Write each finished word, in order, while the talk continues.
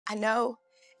I know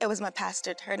it was my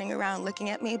pastor turning around looking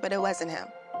at me, but it wasn't him.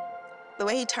 The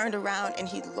way he turned around and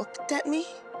he looked at me.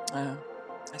 Oh,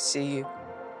 I see you.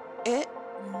 It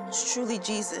was truly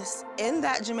Jesus. In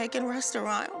that Jamaican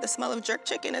restaurant, the smell of jerk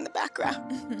chicken in the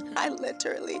background, I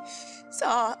literally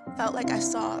felt like I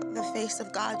saw the face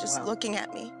of God just looking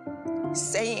at me,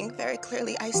 saying very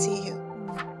clearly, I see you.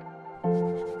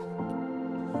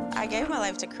 I gave my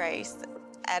life to Christ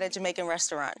at a Jamaican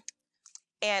restaurant.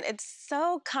 And it's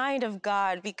so kind of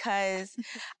God because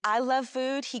I love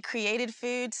food. He created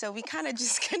food, so we kind of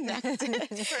just connected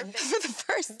for the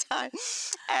first time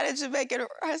at a Jamaican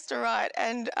restaurant.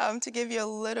 And to give you a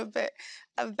little bit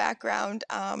of background,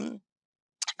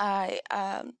 my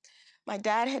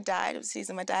dad had died. It was the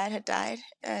season my dad had died.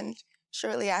 And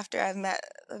shortly after, I met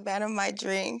the man of my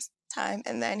dreams,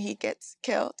 and then he gets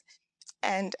killed.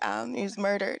 And he was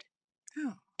murdered.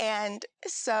 Oh. And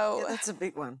so... Yeah, that's a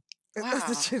big one. Wow.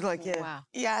 That's true, like, yeah. Wow.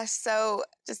 Yeah, so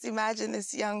just imagine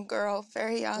this young girl,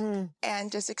 very young, and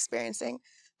just experiencing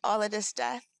all of this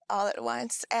death all at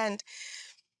once. And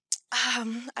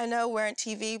I know we're on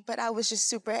TV, but I was just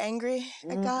super angry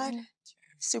at God,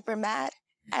 super mad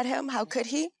at him. How could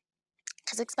he?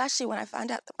 Because especially when I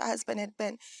found out that my husband had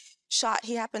been shot,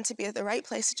 he happened to be at the right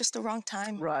place at just the wrong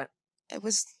time. Right. It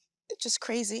was just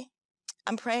crazy.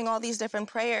 I'm praying all these different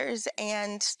prayers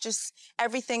and just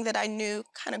everything that I knew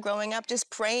kind of growing up,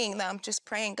 just praying them, just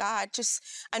praying, God, just,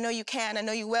 I know you can, I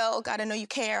know you will, God, I know you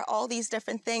care, all these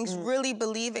different things, really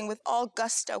believing with all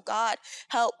gusto, God,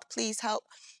 help, please help.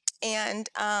 And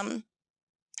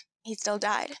he still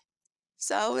died.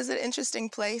 So it was an interesting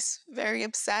place, very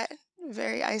upset,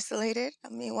 very isolated. I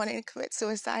mean, wanting to commit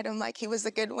suicide. I'm like, he was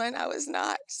a good one, I was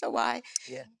not, so why?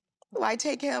 Yeah. Why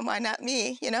take him, why not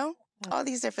me, you know? All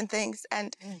these different things.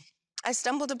 And I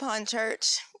stumbled upon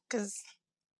church because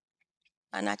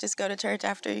why not just go to church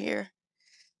after a year?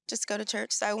 Just go to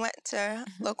church. So I went to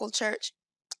local church,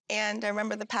 and I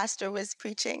remember the pastor was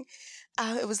preaching.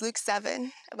 It was Luke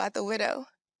 7 about the widow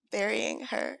burying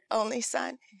her only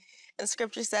son. And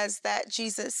scripture says that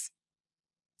Jesus,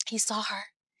 he saw her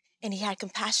and he had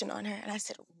compassion on her. And I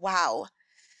said, wow,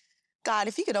 God,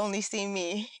 if you could only see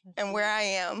me and where I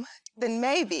am, then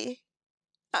maybe,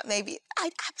 not maybe, I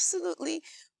absolutely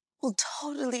will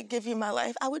totally give you my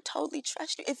life. I would totally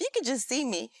trust you. If you could just see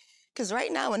me, because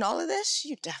right now in all of this,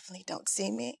 you definitely don't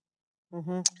see me.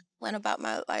 Went about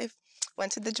my life,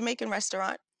 went to the Jamaican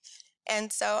restaurant.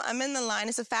 And so I'm in the line.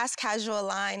 It's a fast casual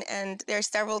line, and there are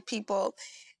several people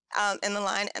in the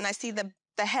line. And I see the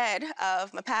head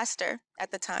of my pastor at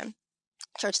the time,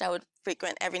 church that I would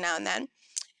frequent every now and then.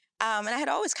 And I had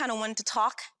always kind of wanted to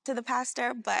talk to the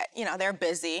pastor, but, you know, they're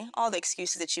busy. All the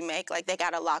excuses that you make, like they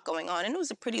got a lot going on. And it was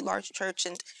a pretty large church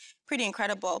and pretty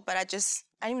incredible, but I didn't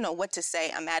even know what to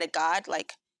say. I'm mad at God.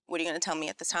 Like, what are you going to tell me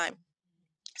at the time?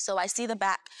 So I see the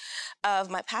back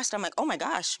of my pastor. I'm like, oh my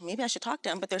gosh, maybe I should talk to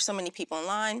him. But there's so many people in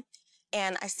line.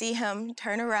 And I see him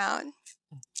turn around.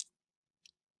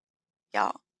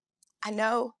 Y'all, I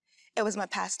know it was my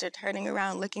pastor turning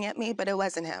around looking at me, but it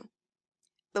wasn't him.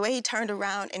 The way he turned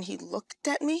around and he looked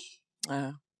at me.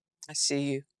 Oh, I see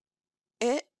you.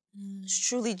 It was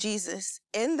truly Jesus.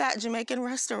 In that Jamaican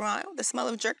restaurant, the smell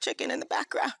of jerk chicken in the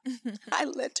background, I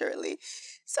literally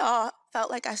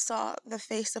felt like I saw the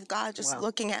face of God just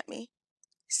looking at me,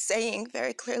 saying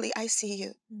very clearly, I see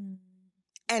you.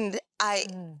 And I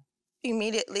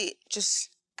immediately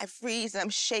I freeze and I'm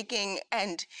shaking,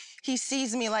 and he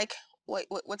sees me like,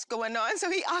 what's going on?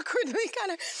 So he awkwardly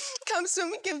kind of comes to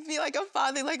me, gives me like a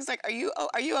fatherly, like, he's like, are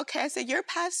you okay? I said, you're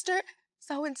pastor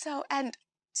so-and-so. And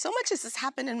so much has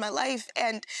happened in my life,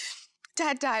 and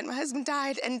Dad died, my husband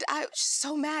died, and I was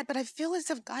so mad, but I feel as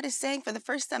if God is saying for the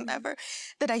first time ever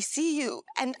that I see you.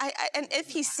 And and if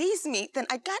he sees me, then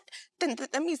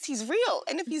that means he's real.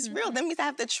 And if he's real, that means I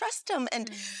have to trust him. And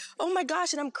oh my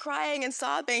gosh, and I'm crying and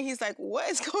sobbing. He's like, what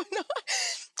is going on?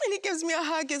 And he gives me a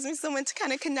hug, gives me someone to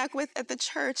kind of connect with at the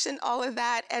church and all of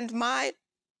that. And my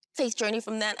faith journey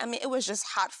from then, I mean, it was just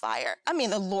hot fire. I mean,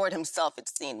 the Lord himself had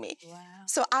seen me. Wow.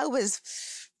 So I was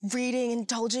reading,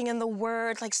 indulging in the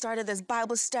word, like started this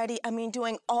Bible study. I mean,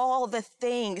 doing all the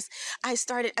things. I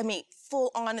started,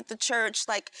 full on at the church,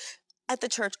 like at the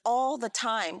church all the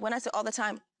time. When I say all the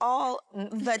time,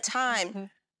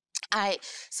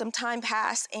 some time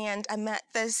passed and I met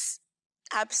this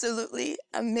absolutely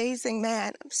amazing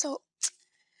man.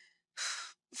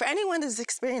 For anyone that's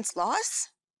experienced loss,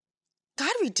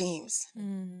 God redeems.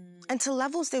 And to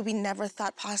levels that we never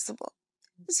thought possible.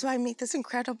 So I meet this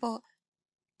incredible,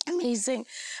 amazing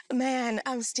man.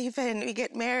 I'm Stephen. We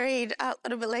get married a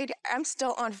little bit later. I'm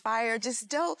still on fire,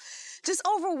 just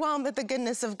overwhelmed with the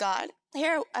goodness of God.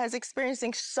 here I was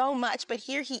experiencing so much, but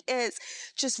here he is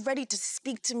just ready to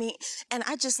speak to me. And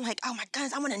I just like, oh my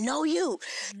goodness, I want to know you.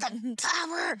 The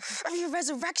power of your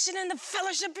resurrection and the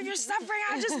fellowship of your suffering.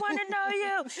 I just want to know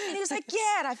you. And he was like,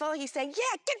 yeah. And I felt like he's saying,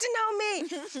 yeah, get to know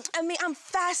me. I mean, I'm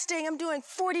fasting. I'm doing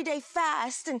 40-day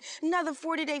fast and another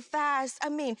 40-day fast. I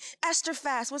mean, Esther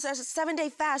fast. What's that? 7-day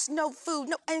fast, no food,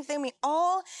 no anything. I mean,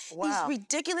 all these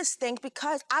ridiculous things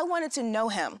because I wanted to know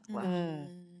him. Wow.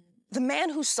 The man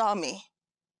who saw me,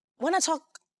 when I say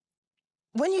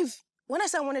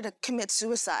I wanted to commit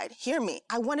suicide, hear me,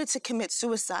 I wanted to commit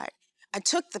suicide. I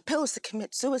took the pills to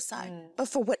commit suicide, but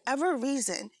for whatever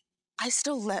reason, I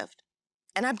still lived.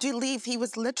 And I believe he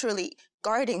was literally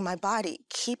guarding my body,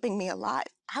 keeping me alive.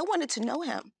 I wanted to know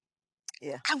him.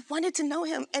 Yeah. I wanted to know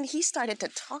him, and he started to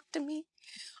talk to me.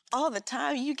 All the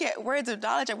time, you get words of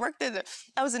knowledge.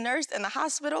 I was a nurse in the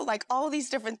hospital, like all these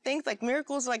different things, like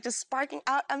miracles, like just sparking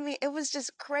out. I mean, it was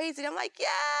just crazy. I'm like,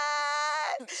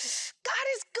 yes, God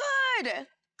is good.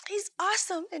 He's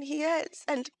awesome, and he is.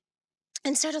 And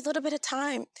insert a little bit of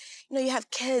time. You know, you have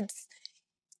kids.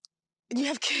 You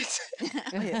have kids. Keep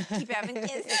having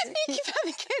kids. You keep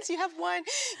having kids. You have one,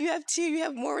 you have two, you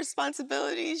have more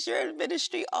responsibilities, you're in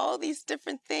ministry, all these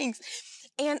different things.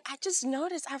 And I just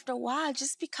noticed after a while, I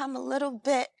just become a little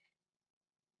bit,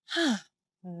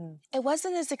 it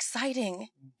wasn't as exciting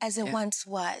as it once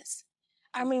was.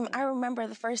 I mean, I remember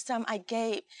the first time I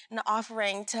gave an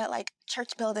offering to like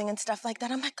church building and stuff like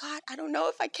that. I'm like, God, I don't know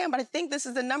if I can, but I think this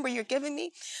is the number you're giving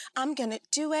me. I'm going to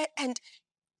do it. And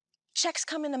checks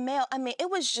come in the mail. I mean, it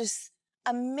was just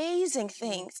amazing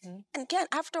things. And again,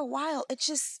 after a while, it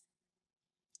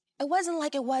wasn't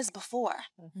like it was before.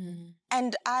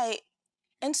 And I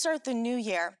insert the new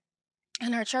year.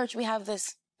 In our church, we have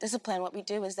this discipline. What we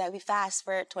do is that we fast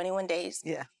for 21 days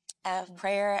of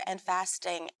prayer and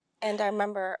fasting. And I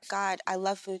remember, God, I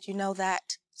love food. You know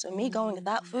that. So me going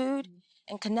without food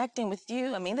and connecting with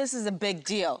you, I mean, this is a big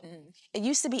deal. It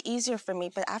used to be easier for me,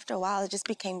 but after a while, it just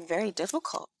became very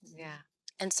difficult. Yeah.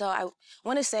 And so I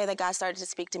want to say that God started to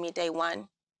speak to me day 1.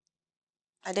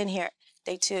 I didn't hear it.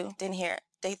 Day 2, didn't hear it.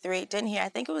 Day 3, didn't hear it. I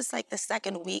think it was like the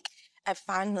second week. I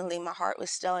finally, my heart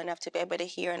was still enough to be able to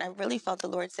hear. And I really felt the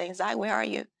Lord saying, Zai, where are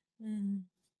you? I'm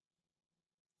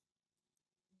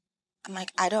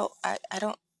like, I don't.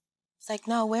 It's like,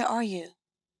 no, where are you?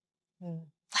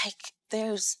 Like,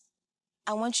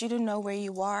 I want you to know where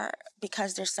you are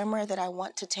because there's somewhere that I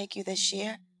want to take you this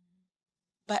year.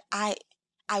 But I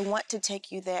want to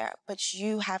take you there, but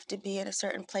you have to be in a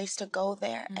certain place to go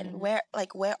there. And where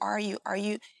are you?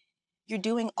 You're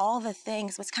doing all the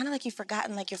things, but it's kind of like you've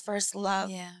forgotten like your first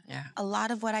love. Yeah. A lot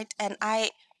of what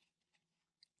I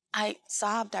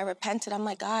sobbed, I repented. I'm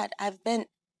like, God, I've been,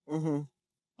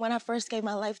 when I first gave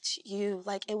my life to you,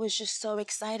 like it was just so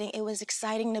exciting. It was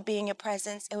exciting to be in your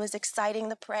presence. It was exciting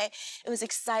to pray. It was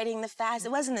exciting to fast.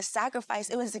 It wasn't a sacrifice.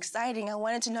 It was exciting. I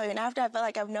wanted to know you. And after I felt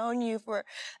like I've known you for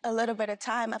a little bit of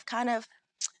time, I've kind of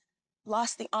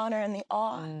lost the honor and the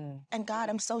awe. And God,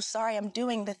 I'm so sorry. I'm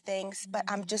doing the things, but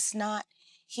I'm just not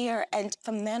here. And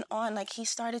from then on, like he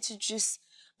started to just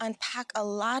unpack a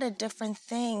lot of different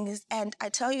things. And I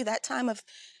tell you, that time of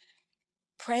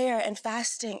prayer and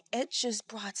fasting, it just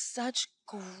brought such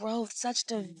growth, such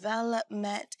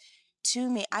development to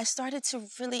me. I started to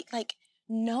really like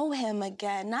know him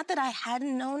again. Not that I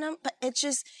hadn't known him, but it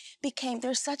just became,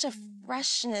 there's such a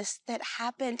freshness that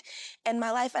happened in my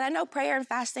life. And I know prayer and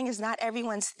fasting is not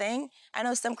everyone's thing. I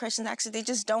know some Christians actually, they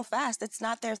just don't fast. It's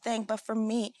not their thing. But for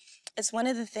me, it's one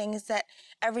of the things that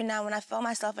every now when I feel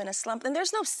myself in a slump, and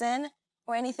there's no sin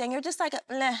or anything, you're just like,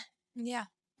 meh. Yeah.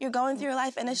 You're going through your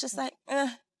life and it's just like, And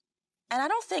I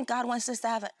don't think God wants us to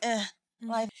have an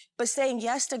life, but saying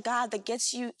yes to God that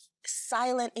gets you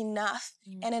silent enough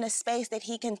and in a space that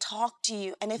he can talk to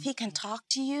you. And if he can talk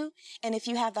to you and if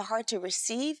you have the heart to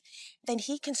receive, then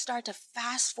he can start to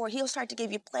fast forward. He'll start to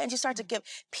give you plans. He'll start to give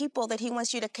people that he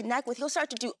wants you to connect with. He'll start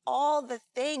to do all the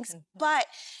things, but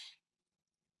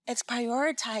it's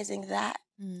prioritizing that.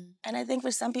 And I think for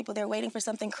some people, they're waiting for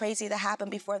something crazy to happen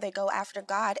before they go after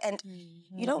God. And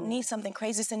you don't need something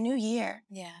crazy. It's a new year.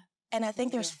 Yeah. And I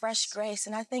think there's fresh grace.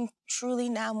 And I think truly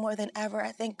now more than ever,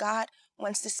 I think God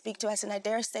wants to speak to us. And I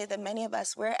dare say that many of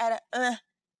us, we're at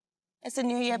it's a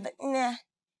new year, but nah.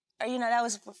 Or, you know, that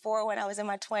was before when I was in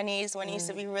my 20s, when it used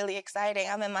to be really exciting.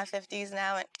 I'm in my 50s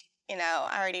now and, you know,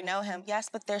 I already know him. Yes,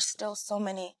 but there's still so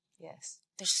many. Yes.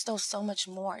 There's still so much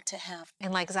more to him.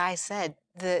 And like Zai said,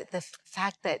 the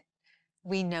fact that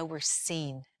we know we're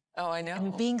seen. Oh, I know.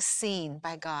 And being seen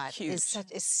by God is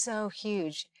so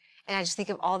huge. And I just think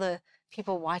of all the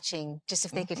people watching, just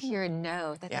if they could hear and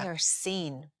know that they are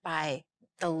seen by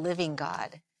the living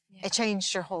God. It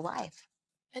changed your whole life.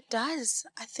 It does.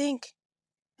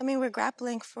 I mean, we're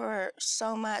grappling for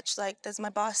so much. Like, does my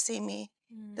boss see me?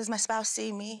 Does my spouse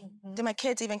see me? Do my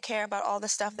kids even care about all the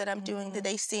stuff that I'm doing? Do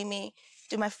they see me?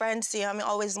 Do my friends see? I'm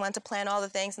always one to plan all the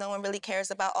things. No one really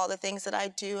cares about all the things that I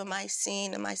do. Am I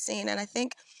seen? Am I seen? And I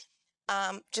think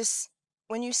just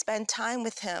when you spend time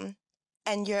with him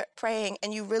and you're praying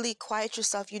and you really quiet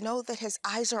yourself, you know that his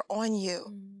eyes are on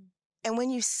you. And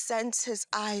when you sense his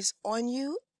eyes on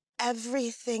you,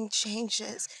 everything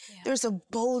changes. There's a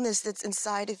boldness that's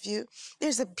inside of you.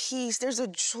 There's a peace. There's a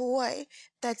joy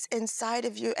that's inside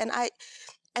of you. And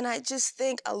I just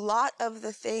think a lot of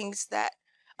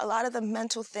the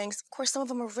mental things, of course, some of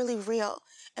them are really real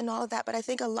and all of that, but I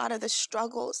think a lot of the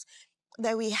struggles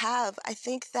that we have, I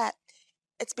think that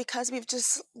it's because we've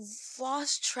just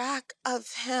lost track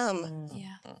of him.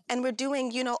 And we're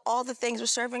doing, all the things we're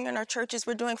serving in our churches,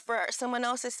 we're doing for someone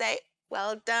else to say,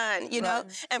 well done, know,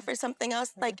 and for something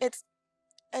else, like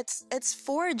it's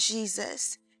for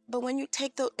Jesus. But when you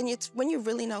take when you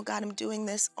really know, God, I'm doing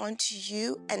this onto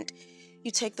you, and you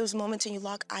take those moments and you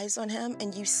lock eyes on him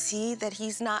and you see that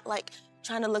he's not like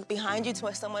trying to look behind you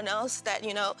to someone else that,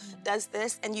 does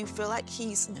this, and you feel like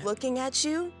he's looking at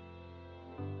you.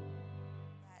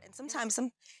 And sometimes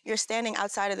you're standing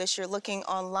outside of this, you're looking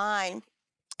online,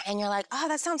 and you're like, oh,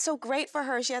 that sounds so great for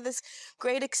her. She had this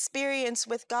great experience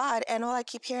with God. And all I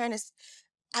keep hearing is,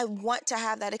 I want to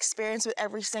have that experience with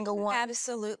every single one.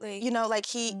 Absolutely.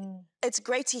 It's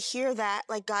great to hear that,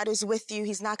 like, God is with you.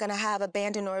 He's not going to have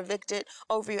abandoned or evicted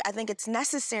over you. I think it's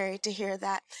necessary to hear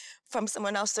that from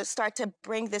someone else, to start to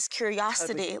bring this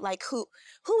curiosity, like, who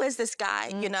is this guy,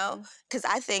 Because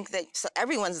I think that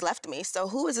everyone's left me. So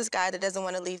who is this guy that doesn't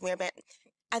want to leave me abandoned?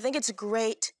 I think it's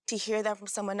great to hear that from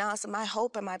someone else. And my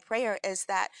hope and my prayer is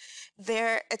that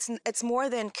it's more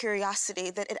than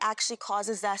curiosity, that it actually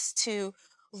causes us to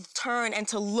turn and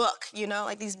to look,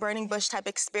 like these burning bush type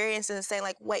experiences, and saying,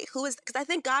 like, wait, who is, because I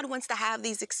think God wants to have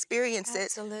these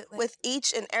experiences with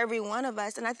each and every one of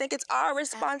us. And I think it's our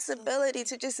responsibility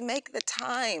to just make the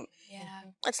time.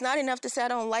 It's not enough to say, I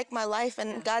don't like my life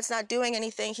and God's not doing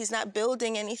anything. He's not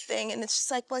building anything. And it's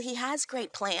just like, well, he has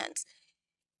great plans.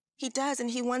 He does, and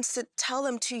he wants to tell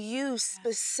them to you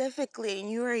specifically,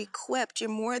 and you are equipped. You're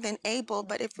more than able.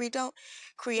 But if we don't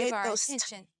create Give our those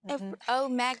attention.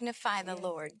 Magnify the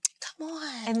Lord. Come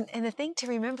on. And the thing to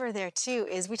remember there too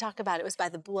is, we talk about it was by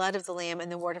the blood of the Lamb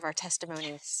and the word of our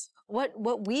testimony.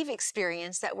 What we've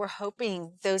experienced, that we're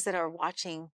hoping those that are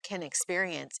watching can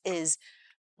experience, is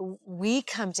we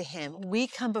come to him, we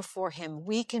come before him,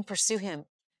 we can pursue him.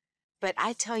 But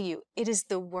I tell you, it is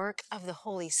the work of the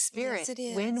Holy Spirit. Yes, it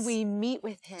is. When we meet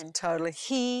with him,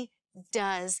 he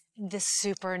does the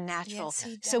supernatural. Yes,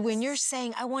 he does. So when you're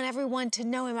saying, I want everyone to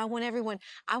know him, I want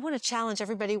to challenge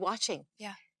everybody watching.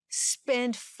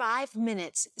 Spend 5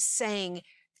 minutes saying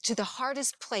to the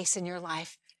hardest place in your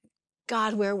life,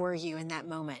 God, where were you in that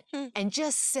moment? And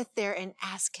just sit there and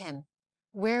ask him,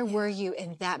 where were you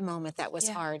in that moment that was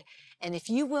hard? And if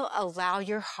you will allow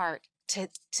your heart to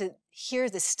hear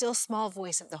the still small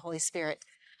voice of the Holy Spirit,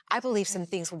 I believe some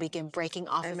things will begin breaking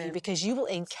off of you, because you will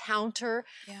encounter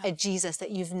a Jesus that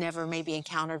you've never maybe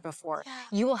encountered before.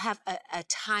 You will have a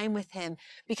time with him,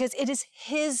 because it is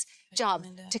his job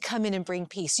to come in and bring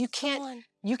peace. You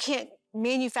can't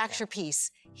manufacture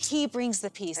peace. He brings the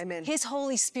peace. His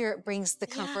Holy Spirit brings the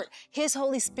comfort. His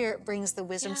Holy Spirit brings the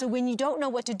wisdom. So when you don't know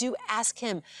what to do, ask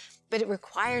him. But it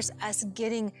requires us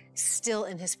getting still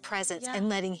in his presence and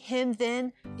letting him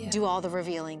then do all the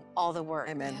revealing, all the work.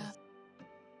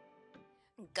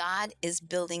 God is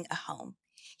building a home.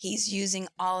 He's using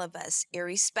all of us,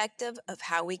 irrespective of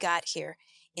how we got here,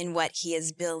 in what he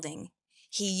is building.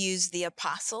 He used the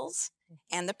apostles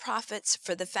and the prophets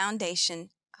for the foundation.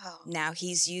 Now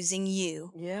he's using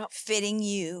you, fitting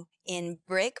you in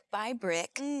brick by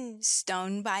brick,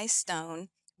 stone by stone,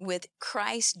 with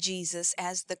Christ Jesus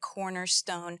as the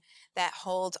cornerstone that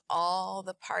holds all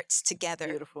the parts together.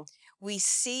 Beautiful. We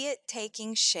see it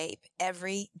taking shape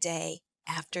every day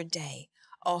after day.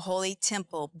 A holy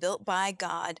temple built by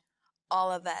God,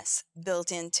 all of us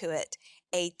built into it.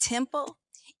 A temple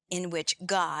in which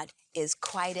God is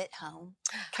quite at home.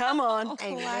 Come on.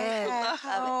 Amen.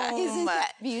 Isn't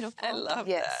that beautiful? I love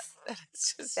that.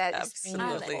 It's just That is absolutely.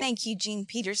 beautiful. Thank you, Gene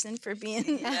Peterson, for being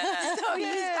so used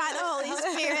by the Holy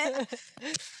Spirit.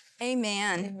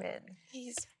 Amen.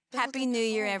 Amen. Happy New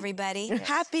Year, everybody.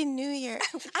 Happy New Year.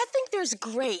 I think there's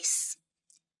grace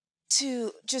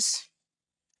to just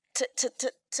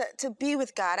to be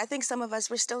with God. I think some of us,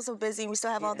 we're still so busy, we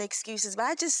still have all the excuses, but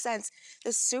I just sense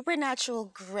the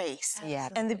supernatural grace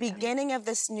and the beginning of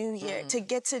this new year to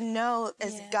get to know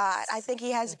as God. I think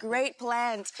he has great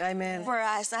plans for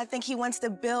us. I think he wants to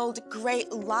build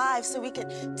great lives so we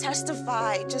can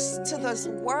testify just to this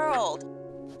world.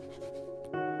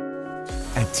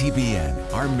 At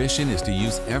TBN, our mission is to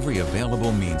use every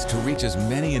available means to reach as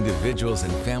many individuals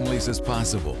and families as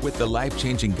possible with the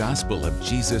life-changing gospel of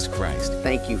Jesus Christ.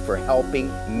 Thank you for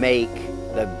helping make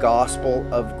the gospel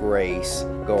of grace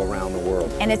go around the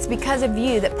world. And it's because of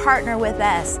you that partner with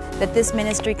us that this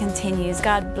ministry continues.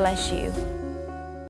 God bless you.